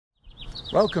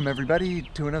Welcome everybody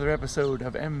to another episode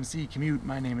of MC Commute.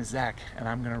 My name is Zach and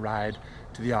I'm going to ride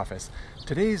to the office.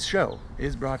 Today's show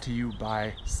is brought to you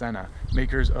by Sena,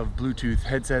 makers of Bluetooth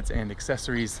headsets and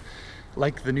accessories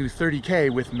like the new 30K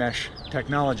with mesh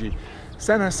technology.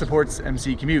 Sena supports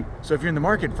MC Commute, so if you're in the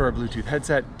market for a Bluetooth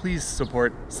headset, please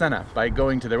support Sena by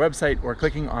going to their website or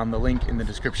clicking on the link in the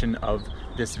description of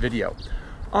this video.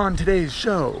 On today's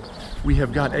show, we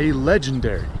have got a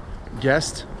legendary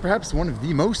guest, perhaps one of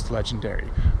the most legendary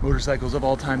motorcycles of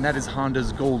all time. That is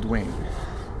Honda's Goldwing.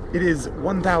 It is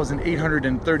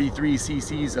 1,833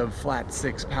 cc's of flat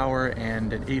 6 power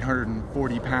and an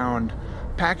 840-pound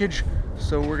package,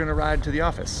 so we're gonna ride to the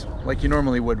office like you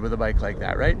normally would with a bike like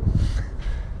that, right?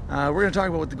 We're gonna talk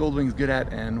about what the Goldwing's good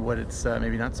at and what it's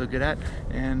maybe not so good at,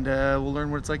 and we'll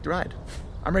learn what it's like to ride.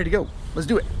 I'm ready to go. Let's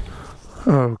do it.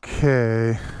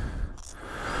 Okay,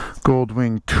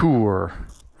 Goldwing Tour.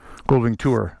 Goldwing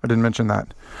Tour, I didn't mention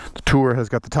that. The Tour has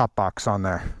got the top box on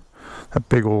there. That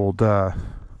big old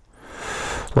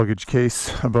luggage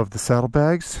case above the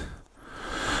saddlebags.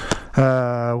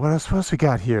 What else we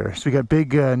got here? So we got big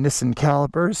Nissan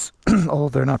calipers, although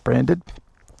they're not branded.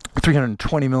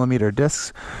 320mm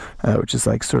discs, which is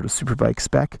like sort of superbike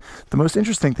spec. The most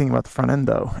interesting thing about the front end,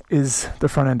 though, is the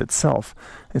front end itself.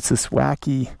 It's this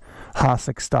wacky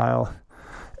Hossack style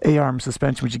A-arm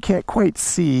suspension, which you can't quite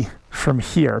see from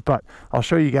here, but I'll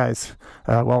show you guys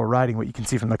while we're riding what you can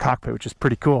see from the cockpit, which is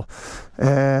pretty cool.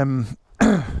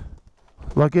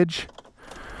 Luggage.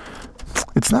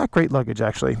 It's not great luggage,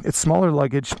 actually. It's smaller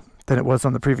luggage than it was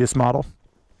on the previous model,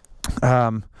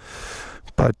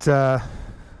 but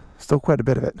still quite a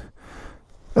bit of it.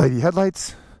 LED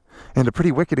headlights and a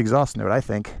pretty wicked exhaust note, I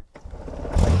think.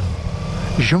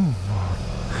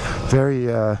 Very,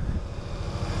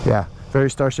 yeah. Very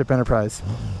Starship Enterprise.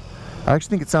 I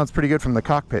actually think it sounds pretty good from the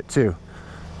cockpit too.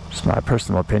 Just my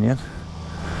personal opinion.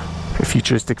 A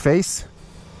futuristic face.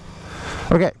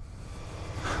 Okay,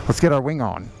 let's get our wing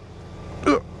on.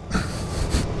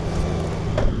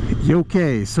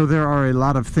 Okay, so there are a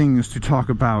lot of things to talk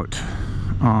about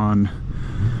on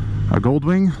a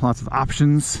Goldwing. Lots of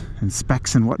options and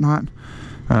specs and whatnot.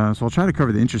 So I'll try to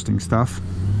cover the interesting stuff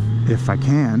if I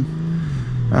can.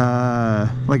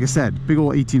 Like I said, big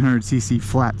old 1800cc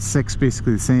flat 6,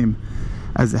 basically the same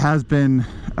as it has been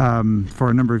for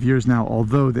a number of years now,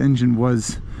 although the engine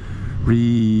was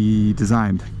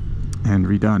redesigned and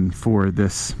redone for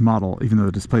this model, even though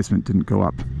the displacement didn't go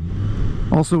up.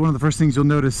 Also, one of the first things you'll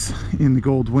notice in the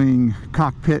Goldwing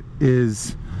cockpit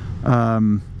is a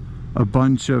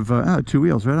bunch of 2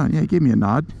 wheels, right on. Yeah, he gave me a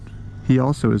nod. He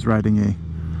also is riding a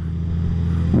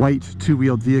white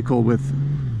 2-wheeled vehicle with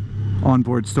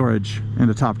onboard storage and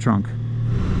a top trunk.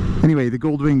 Anyway, the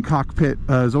Goldwing cockpit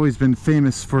has always been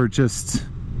famous for just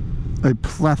a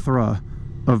plethora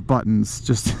of buttons,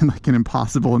 just like an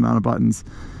impossible amount of buttons.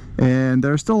 And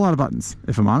there are still a lot of buttons,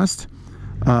 if I'm honest,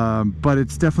 but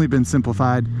it's definitely been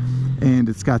simplified, and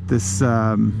it's got this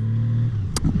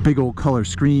big old color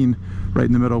screen right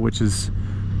in the middle, which is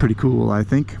pretty cool, I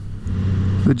think.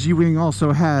 The G-Wing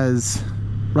also has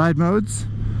ride modes.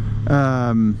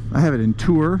 I have it in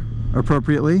Tour,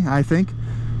 appropriately, I think.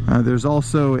 There's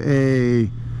also a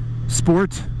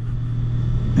Sport,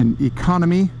 an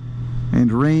Economy,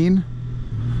 and Rain.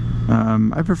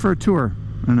 I prefer Tour.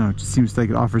 I don't know, it just seems like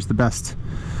it offers the best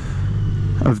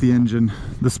of the engine.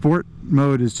 The Sport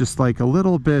mode is just like a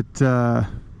little bit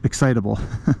excitable.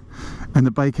 And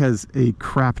the bike has a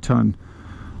crap ton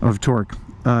of torque.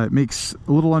 It makes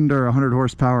a little under 100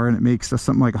 horsepower, and it makes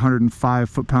something like 105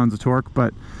 foot-pounds of torque,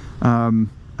 but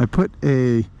I put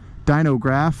a dyno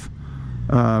graph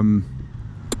on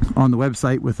the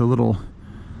website with a little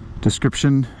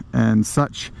description and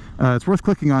such. It's worth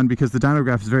clicking on because the dyno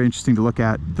graph is very interesting to look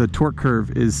at. The torque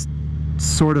curve is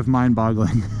sort of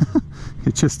mind-boggling.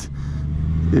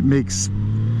 It makes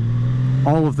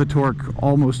all of the torque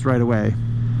almost right away.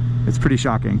 It's pretty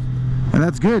shocking. And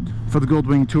that's good for the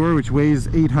Goldwing Tour, which weighs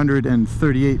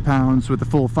 838 pounds with a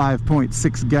full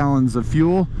 5.6 gallons of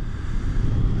fuel.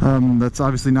 That's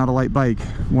obviously not a light bike.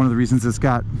 One of the reasons it's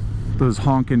got those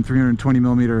honking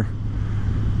 320mm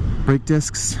brake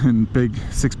discs and big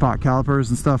 6-pot calipers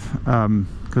and stuff,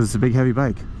 because it's a big heavy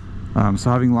bike. So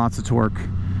having lots of torque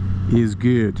is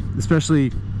good,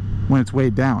 especially when it's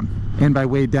weighed down. And by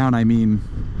weighed down, I mean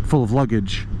full of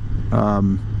luggage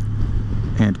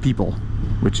and people,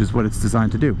 which is what it's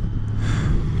designed to do.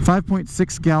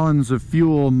 5.6 gallons of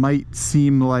fuel might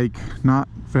seem like not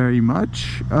very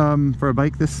much for a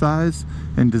bike this size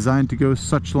and designed to go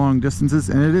such long distances,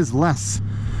 and it is less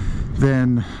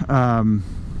than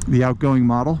the outgoing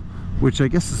model, which I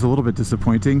guess is a little bit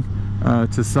disappointing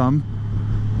to some.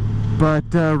 but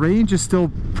range is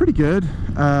still pretty good.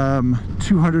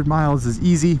 200 miles is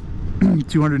easy.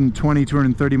 220,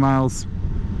 230 miles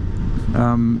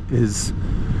is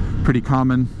pretty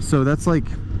common. So that's like,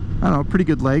 I don't know, pretty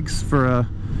good legs for a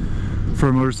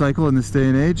motorcycle in this day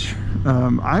and age.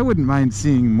 I wouldn't mind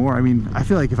seeing more. I mean, I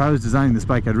feel like if I was designing this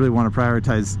bike, I'd really want to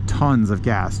prioritize tons of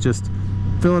gas. Just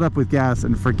fill it up with gas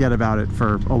and forget about it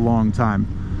for a long time.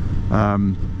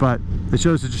 But they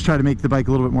chose to just try to make the bike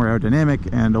a little bit more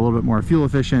aerodynamic and a little bit more fuel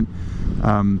efficient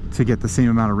to get the same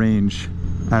amount of range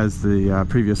as the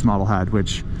previous model had,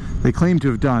 which they claim to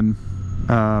have done,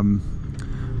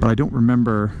 but I don't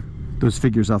remember those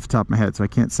figures off the top of my head, so I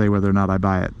can't say whether or not I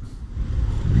buy it.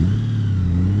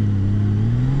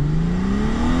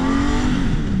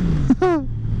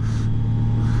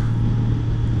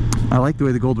 I like the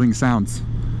way the Goldwing sounds.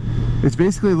 It's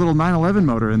basically a little 911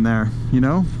 motor in there, you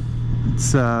know?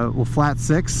 It's a little flat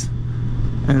 6,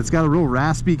 and it's got a real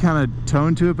raspy kind of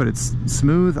tone to it, but it's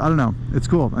smooth. I don't know. It's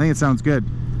cool. I think it sounds good.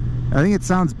 I think it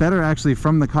sounds better actually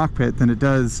from the cockpit than it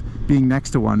does being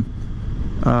next to one,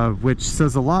 which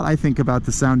says a lot, I think, about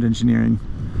the sound engineering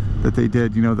that they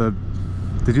did. You know,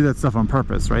 they do that stuff on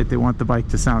purpose, right? They want the bike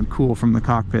to sound cool from the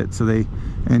cockpit, so they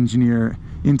engineer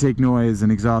intake noise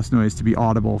and exhaust noise to be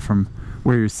audible from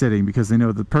where you're sitting, because they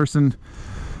know the person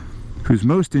who's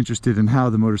most interested in how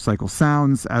the motorcycle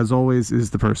sounds, as always, is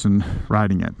the person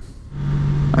riding it.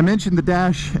 I mentioned the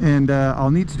dash, and I'll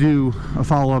need to do a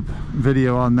follow-up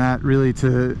video on that, really,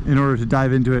 in order to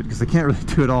dive into it, because I can't really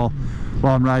do it all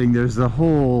while I'm riding. There's a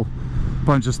whole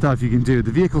bunch of stuff you can do.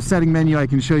 The vehicle setting menu I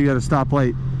can show you at a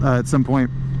stoplight at some point,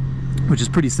 which is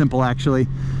pretty simple actually.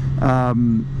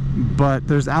 But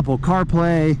there's Apple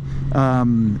CarPlay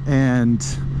and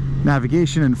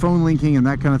navigation and phone linking and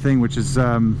that kind of thing, which is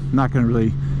not going to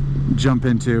really jump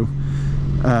into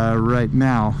right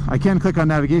now. I can click on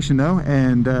navigation though,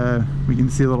 and we can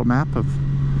see a little map of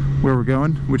where we're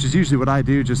going, which is usually what I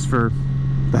do just for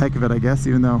the heck of it, I guess,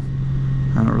 even though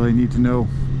I don't really need to know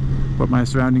what my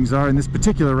surroundings are in this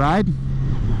particular ride.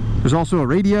 There's also a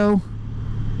radio.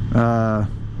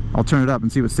 I'll turn it up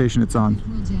and see what station it's on.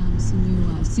 Pearl Jam's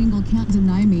new single Can't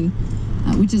Deny Me,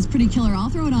 which is pretty killer. I'll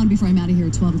throw it on before I'm out of here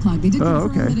at 12 o'clock. They did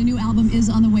confirm that a new album is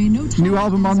on the way. No time new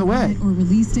album on the way or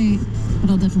release date, but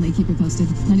I'll definitely keep you posted.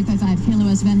 95.5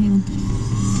 KLOS Van Halen.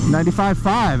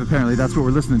 95.5, apparently that's what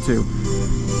we're listening to.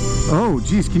 Oh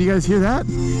geez, can you guys hear that?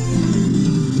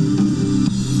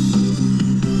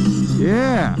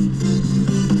 Yeah.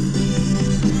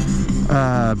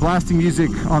 Blasting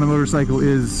music on a motorcycle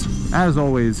is, as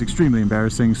always, extremely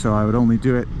embarrassing, so I would only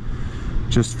do it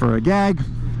just for a gag.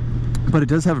 But it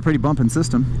does have a pretty bumping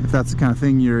system, if that's the kind of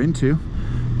thing you're into.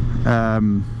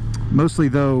 Mostly,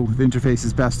 though, the interface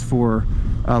is best for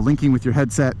linking with your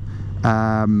headset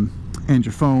and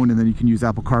your phone, and then you can use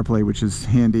Apple CarPlay, which is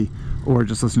handy, or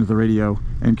just listen to the radio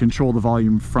and control the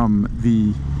volume from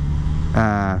the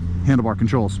handlebar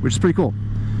controls, which is pretty cool.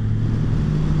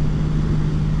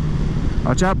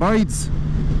 Watch out, birds!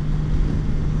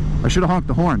 I should have honked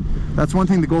the horn. That's one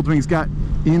thing the Goldwing's got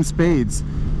in spades,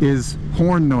 is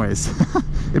horn noise.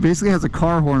 It basically has a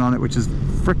car horn on it, which is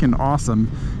freaking awesome,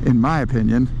 in my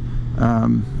opinion.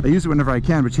 I use it whenever I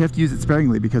can, but you have to use it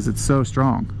sparingly because it's so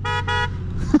strong.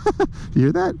 You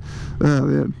hear that? Oh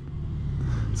man,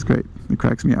 it's great. It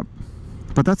cracks me up.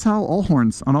 But that's how all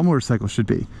horns on all motorcycles should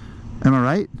be. Am I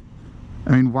right?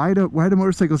 I mean, why do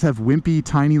motorcycles have wimpy,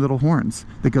 tiny little horns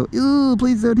that go, "Ooh,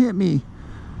 please don't hit me"?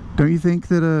 Don't you think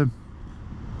that a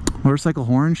motorcycle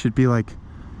horn should be like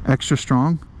extra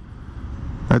strong?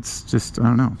 That's just, I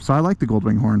don't know. So I like the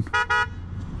Goldwing horn.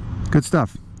 Good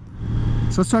stuff.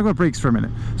 So let's talk about brakes for a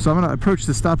minute. So I'm going to approach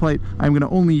the stoplight. I'm going to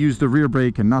only use the rear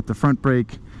brake and not the front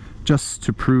brake, just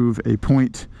to prove a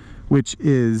point, which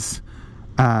is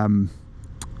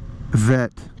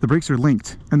that the brakes are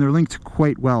linked, and they're linked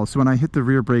quite well. So when I hit the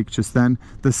rear brake just then,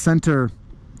 the center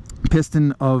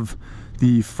piston of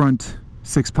the front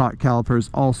 6-pot calipers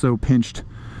also pinched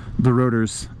the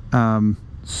rotors,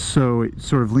 so it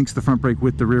sort of links the front brake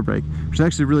with the rear brake, which is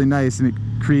actually really nice, and it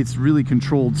creates really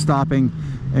controlled stopping.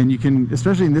 And you can,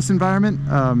 especially in this environment,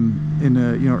 in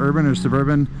a urban or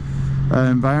suburban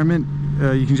environment,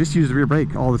 you can just use the rear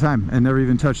brake all the time and never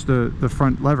even touch the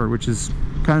front lever, which is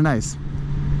kind of nice.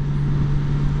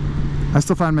 I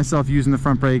still find myself using the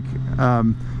front brake out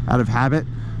of habit,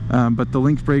 but the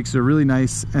linked brakes are really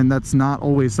nice, and that's not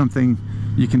always something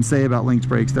you can say about linked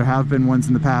brakes. There have been ones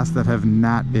in the past that have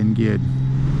not been good.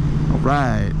 All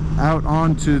right, out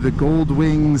onto the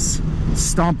Goldwing's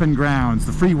stomping grounds,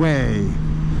 the freeway.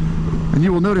 And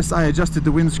you will notice I adjusted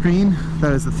the windscreen.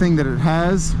 That is the thing that it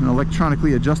has, an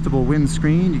electronically adjustable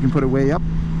windscreen. You can put it way up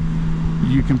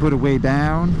you can put it way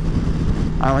down.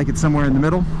 I like it somewhere in the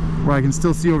middle where I can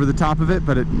still see over the top of it,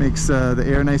 but it makes the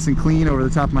air nice and clean over the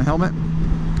top of my helmet.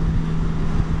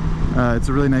 It's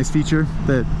a really nice feature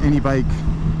that any bike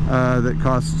that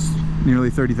costs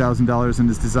nearly $30,000 and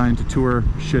is designed to tour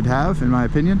should have, in my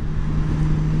opinion.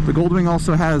 The Goldwing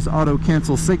also has auto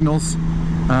cancel signals,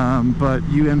 but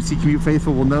you MC Commute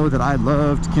faithful will know that I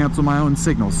love to cancel my own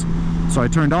signals. So I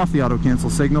turned off the auto cancel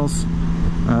signals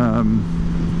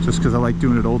just because I like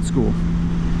doing it old school.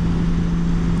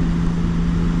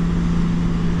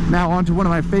 Now on to one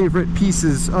of my favorite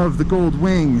pieces of the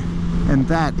Goldwing, and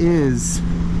that is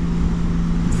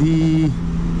the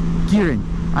gearing.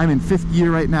 I'm in 5th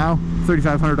gear right now,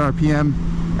 3,500 RPM,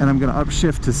 and I'm going to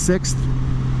upshift to 6th,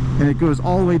 and it goes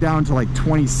all the way down to like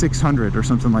 2,600 or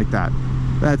something like that.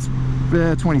 That's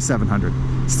 2,700.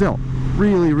 Still,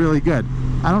 really, really good.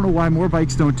 I don't know why more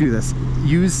bikes don't do this.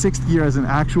 Use 6th gear as an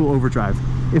actual overdrive.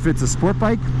 If it's a sport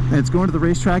bike and it's going to the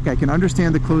racetrack, I can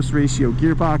understand the close ratio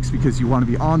gearbox because you want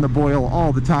to be on the boil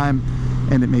all the time,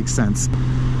 and it makes sense.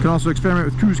 You can also experiment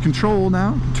with cruise control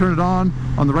now. Turn it on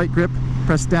the right grip,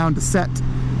 press down to set,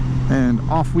 and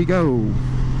off we go,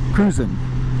 cruising.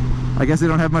 I guess I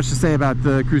don't have much to say about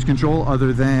the cruise control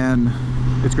other than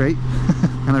it's great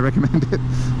and I recommend it.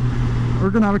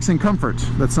 Ergonomics and comfort,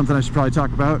 that's something I should probably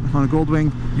talk about. On a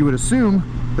Goldwing, you would assume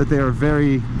that they are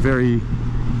very, very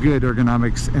good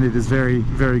ergonomics, and it is very,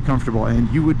 very comfortable, and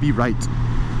you would be right.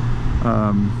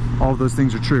 All of those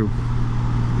things are true.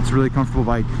 It's a really comfortable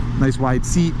bike. Nice wide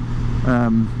seat.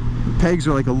 The pegs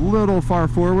are like a little far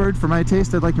forward for my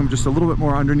taste. I'd like them just a little bit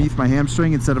more underneath my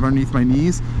hamstring instead of underneath my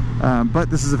knees.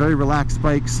 But this is a very relaxed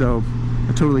bike, so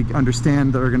I totally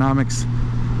understand the ergonomics.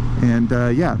 And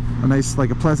yeah, a nice,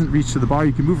 like a pleasant reach to the bar.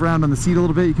 You can move around on the seat a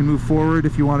little bit. You can move forward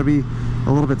if you want to be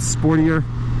a little bit sportier.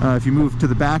 If you move to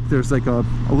the back, there's like a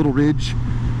little ridge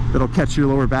that'll catch your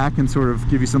lower back and sort of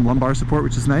give you some lumbar support,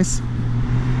 which is nice.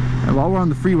 And while we're on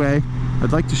the freeway,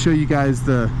 I'd like to show you guys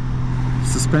the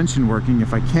suspension working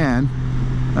if I can.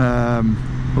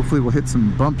 Hopefully we'll hit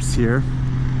some bumps here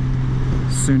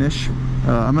soonish.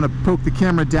 I'm going to poke the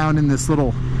camera down in this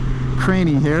little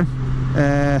cranny here.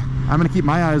 I'm going to keep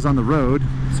my eyes on the road,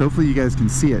 so hopefully you guys can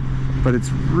see it. But it's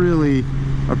really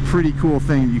a pretty cool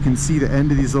thing. You can see the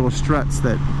end of these little struts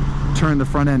that turn the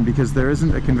front end because there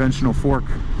isn't a conventional fork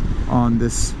on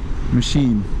this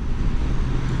machine.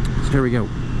 So here we go.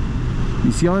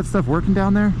 You see all that stuff working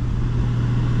down there?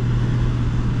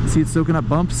 See it soaking up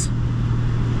bumps?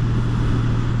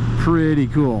 Pretty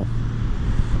cool.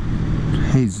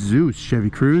 Hey Zeus, Chevy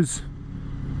Cruze.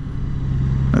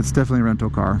 That's definitely a rental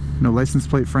car. No license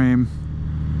plate frame.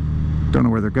 Don't know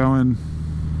where they're going.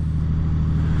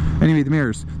 Anyway, the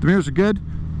mirrors. The mirrors are good.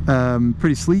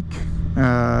 Pretty sleek.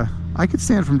 I could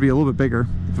stand for them to be a little bit bigger,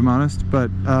 if I'm honest,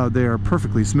 but they are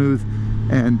perfectly smooth,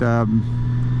 and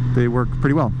they work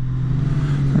pretty well.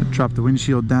 Drop the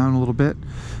windshield down a little bit,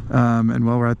 and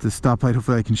while we're at this stoplight,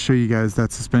 hopefully I can show you guys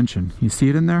that suspension. You see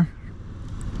it in there?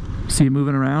 See it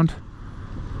moving around?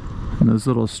 And those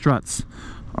little struts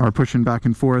are pushing back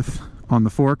and forth on the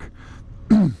fork,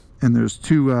 and there's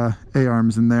two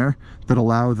A-arms in there that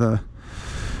allow the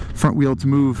front wheel to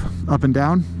move up and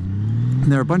down.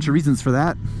 And there are a bunch of reasons for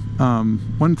that.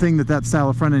 One thing that style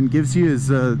of front end gives you is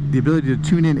the ability to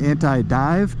tune in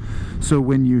anti-dive. So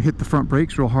when you hit the front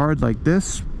brakes real hard like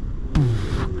this,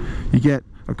 you get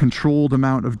a controlled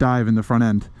amount of dive in the front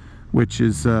end, which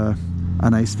is a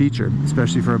nice feature,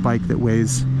 especially for a bike that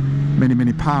weighs many,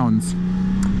 many pounds.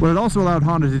 What it also allowed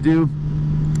Honda to do,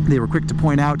 they were quick to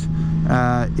point out,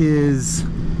 is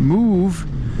move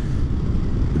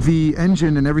the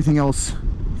engine and everything else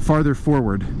farther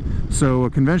forward. So a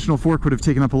conventional fork would have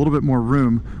taken up a little bit more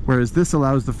room, whereas this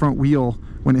allows the front wheel,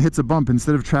 when it hits a bump,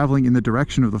 instead of traveling in the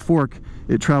direction of the fork,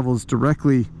 it travels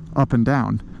directly up and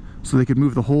down. So they could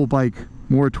move the whole bike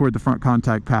more toward the front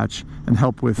contact patch and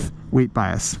help with weight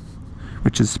bias,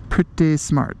 which is pretty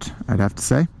smart, I'd have to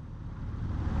say.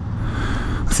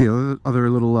 Let's see, other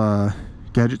little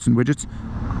gadgets and widgets.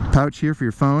 Pouch here for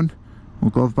your phone, little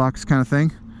glove box kind of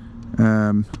thing.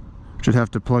 Should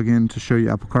have to plug in to show you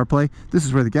Apple CarPlay. This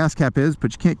is where the gas cap is,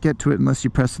 but you can't get to it unless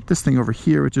you press this thing over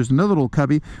here, which is another little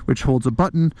cubby which holds a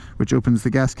button which opens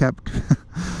the gas cap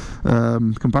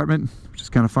compartment, which is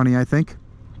kind of funny, I think.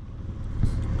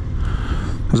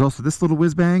 There's also this little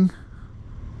whiz bang.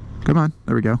 Come on,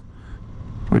 there we go.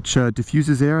 Which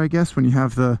diffuses air, I guess, when you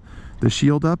have the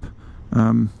shield up.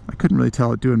 I couldn't really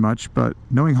tell it doing much, but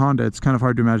knowing Honda, it's kind of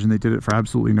hard to imagine they did it for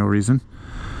absolutely no reason.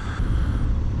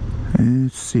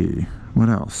 Let's see, what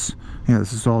else? Yeah,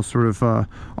 this is all sort of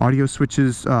audio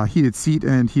switches, heated seat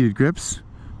and heated grips.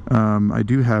 I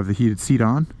do have the heated seat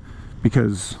on,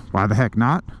 because why the heck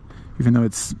not? Even though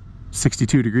it's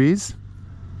 62 degrees.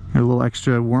 Get a little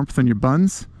extra warmth on your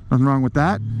buns. Nothing wrong with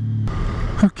that.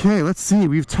 Okay, let's see.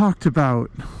 We've talked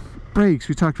about brakes,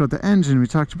 we talked about the engine, we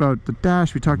talked about the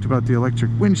dash, we talked about the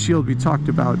electric windshield, we talked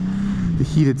about the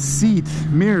heated seat,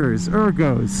 mirrors,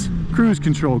 ergos, cruise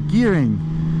control, gearing.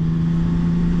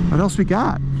 What else we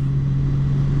got?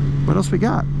 What else we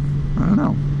got? I don't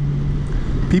know.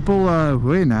 People,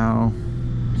 wait now.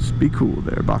 Just be cool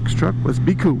there, box truck. Let's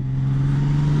be cool.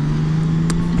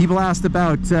 People asked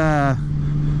about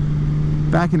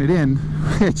backing it in,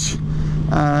 which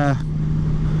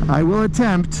I will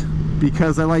attempt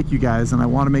because I like you guys and I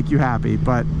want to make you happy,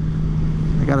 but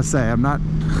I gotta say, I'm not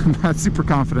super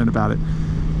confident about it.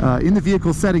 In the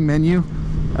vehicle setting menu,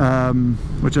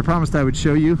 which I promised I would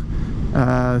show you,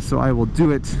 so I will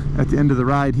do it at the end of the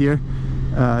ride here.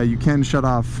 You can shut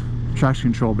off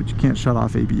traction control, but you can't shut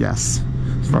off ABS,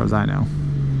 as far as I know.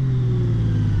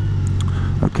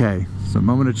 Okay, so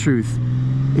moment of truth.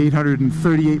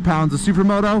 838 pounds of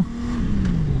supermoto.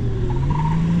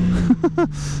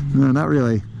 No, not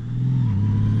really.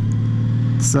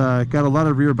 It's got a lot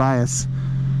of rear bias.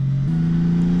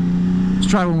 Let's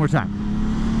try one more time.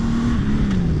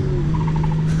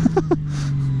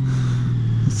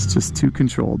 It's just too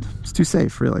controlled. It's too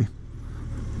safe, really.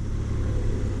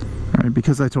 Alright,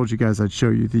 because I told you guys I'd show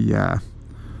you the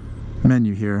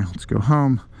menu here. Let's go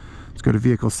home. Let's go to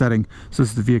vehicle setting. So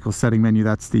this is the vehicle setting menu.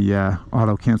 That's the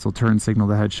auto cancel turn signal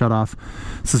that I had shut off.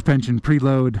 Suspension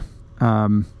preload.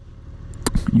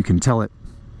 You can tell it,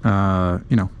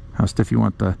 you know, how stiff you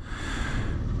want the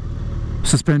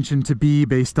suspension to be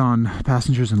based on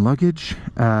passengers and luggage.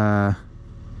 Honda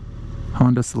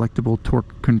selectable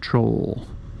torque control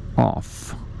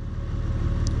off.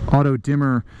 Auto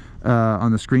dimmer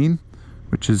on the screen,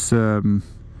 which is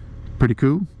pretty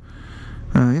cool.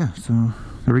 Yeah, so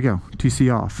there we go.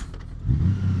 TC off.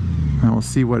 Now we'll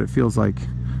see what it feels like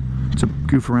to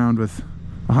goof around with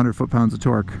 100 foot-pounds of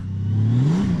torque.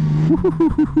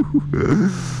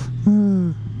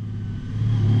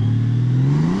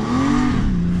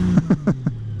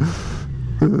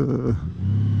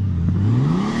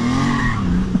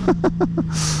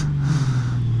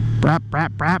 Brap,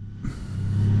 brap, brap.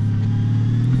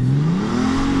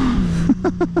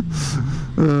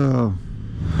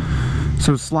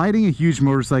 So sliding a huge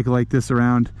motorcycle like this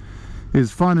around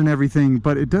is fun and everything,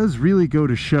 but it does really go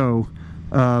to show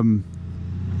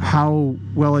how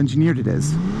well engineered it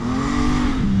is.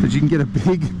 That you can get a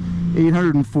big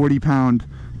 840-pound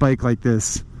bike like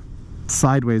this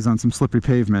sideways on some slippery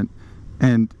pavement,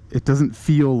 and it doesn't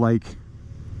feel like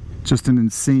just an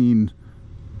insane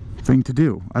thing to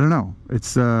do. I don't know.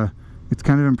 It's kind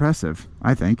of impressive,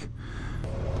 I think.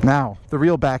 Now, the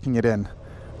real backing it in.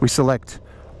 We select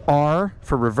R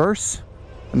for reverse,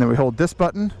 and then we hold this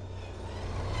button,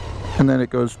 and then it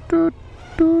goes doot,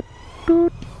 doot,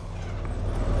 doot.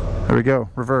 There we go,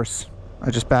 reverse.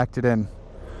 I just backed it in,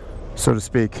 so to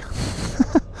speak.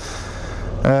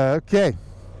 Okay,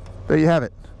 there you have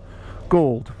it.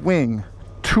 Gold Wing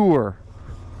Tour.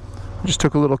 I just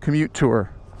took a little commute tour.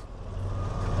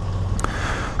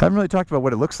 I haven't really talked about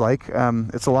what it looks like.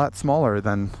 It's a lot smaller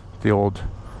than the old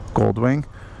Gold Wing.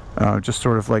 Just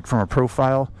sort of like from a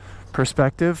profile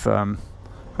perspective.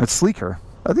 It's sleeker.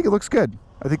 I think it looks good.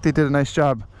 I think they did a nice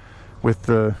job with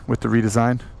the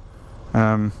redesign.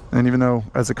 And even though,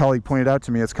 as a colleague pointed out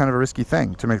to me, it's kind of a risky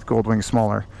thing to make the Gold Wing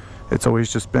smaller. It's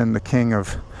always just been the king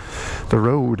of the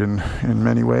road in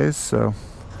many ways. So,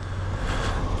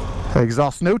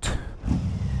 exhaust note.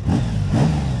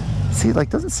 See, like,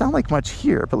 doesn't sound like much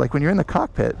here, but like when you're in the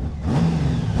cockpit,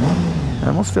 I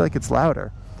almost feel like it's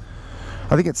louder.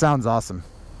 I think it sounds awesome.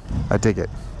 I dig it.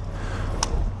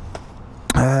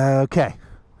 Okay.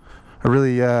 I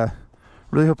really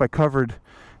hope I covered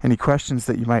any questions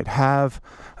that you might have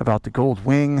about the Gold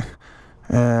Wing.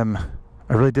 I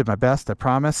really did my best, I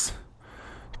promise,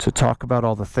 to talk about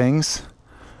all the things.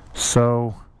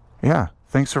 So, yeah,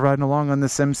 thanks for riding along on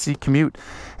this MC Commute.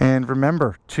 And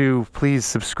remember to please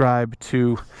subscribe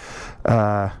to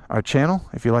our channel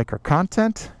if you like our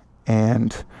content,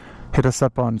 and hit us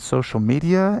up on social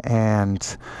media,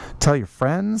 and tell your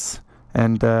friends,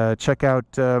 and check out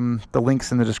the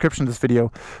links in the description of this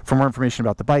video for more information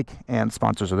about the bike and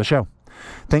sponsors of the show.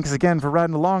 Thanks again for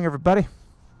riding along, everybody.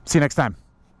 See you next time.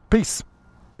 Peace.